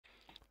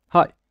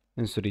Hi,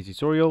 in today's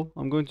tutorial,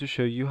 I'm going to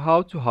show you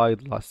how to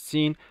hide last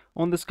seen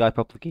on the Skype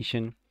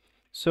application.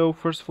 So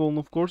first of all,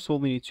 of course, all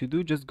we need to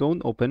do, just go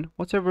and open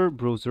whatever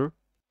browser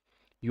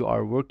you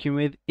are working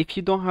with if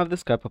you don't have the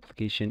Skype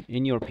application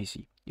in your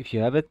PC. If you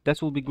have it,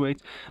 that will be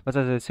great. But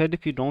as I said,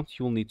 if you don't,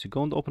 you'll need to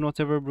go and open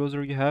whatever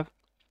browser you have.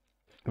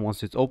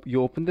 Once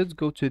you open it,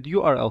 go to the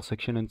URL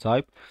section and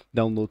type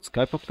download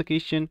Skype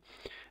application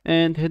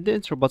and hit the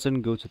enter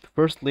button, go to the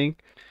first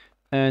link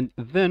and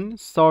then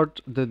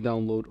start the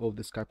download of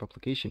the Skype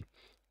application.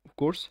 Of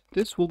course,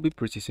 this will be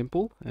pretty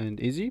simple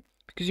and easy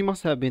because you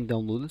must have been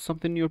downloaded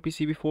something in your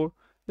PC before.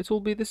 It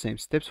will be the same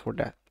steps for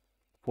that,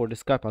 for the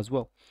Skype as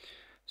well.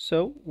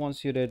 So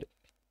once you did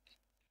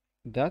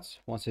that,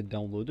 once it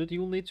downloaded, you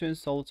will need to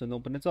install it and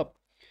open it up.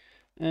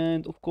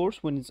 And of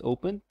course, when it's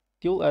open,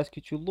 they'll ask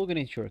you to log in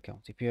into your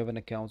account. If you have an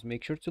account,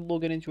 make sure to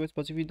log in into it.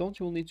 But if you don't,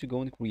 you'll need to go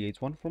and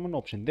create one from an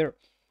option there.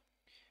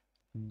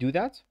 Do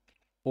that,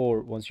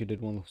 or once you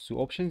did one of two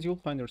options, you'll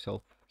find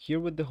yourself here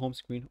with the home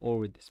screen or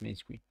with this main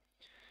screen,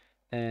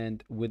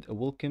 and with a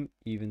welcome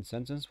even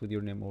sentence with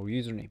your name or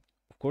username.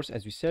 Of course,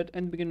 as we said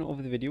in the beginning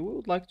of the video, we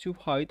would like to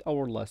hide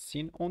our last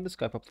seen on the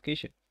Skype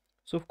application.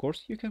 So of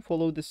course, you can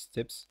follow the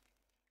steps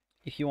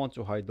if you want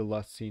to hide the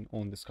last seen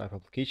on the Skype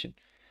application.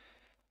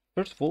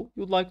 First of all,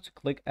 you'd like to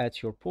click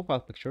at your profile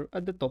picture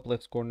at the top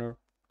left corner.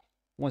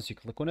 Once you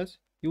click on it,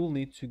 you will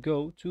need to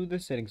go to the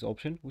settings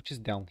option, which is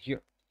down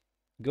here.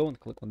 Go and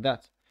click on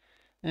that.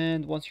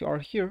 And once you are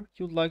here,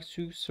 you'd like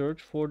to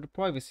search for the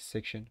privacy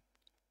section,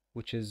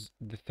 which is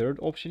the third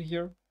option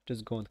here.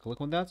 Just go and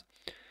click on that.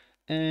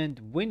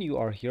 And when you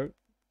are here,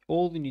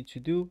 all you need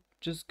to do,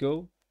 just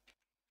go.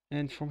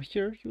 And from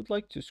here, you'd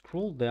like to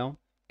scroll down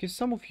because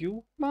some of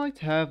you might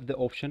have the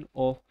option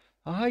of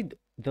hide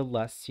the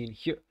last seen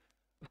here.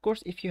 Of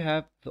course, if you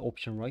have the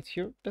option right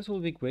here, that will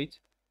be great.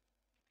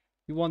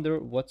 You wonder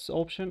what's the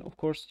option? Of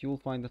course, you will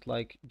find it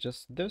like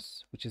just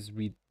this, which is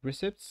read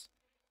receipts.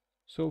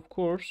 So of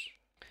course,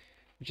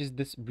 which is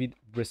this read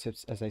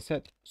receipts, as I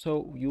said.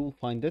 So you'll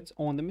find it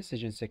on the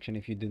messaging section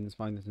if you didn't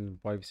find it in the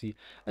privacy.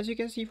 As you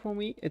can see, for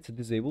me, it's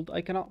disabled.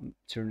 I cannot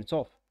turn it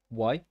off.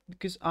 Why?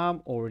 Because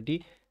I'm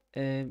already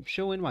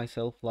showing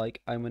myself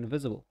like I'm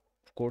invisible.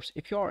 Of course,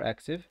 if you are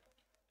active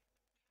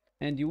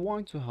and you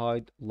want to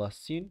hide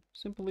last seen,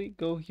 simply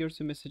go here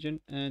to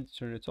messaging and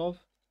turn it off,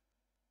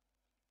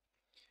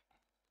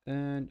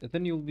 and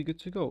then you'll be good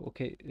to go.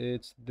 Okay,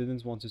 it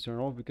didn't want to turn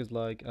off because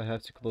like I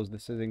have to close the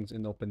settings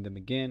and open them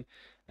again,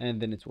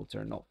 and then it will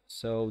turn off.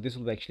 So this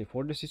will be actually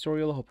for this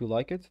tutorial. I hope you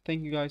like it.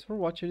 Thank you guys for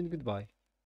watching, and goodbye.